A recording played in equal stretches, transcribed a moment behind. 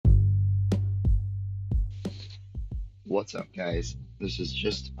What's up, guys? This is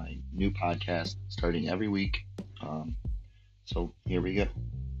just my new podcast starting every week. So here we go.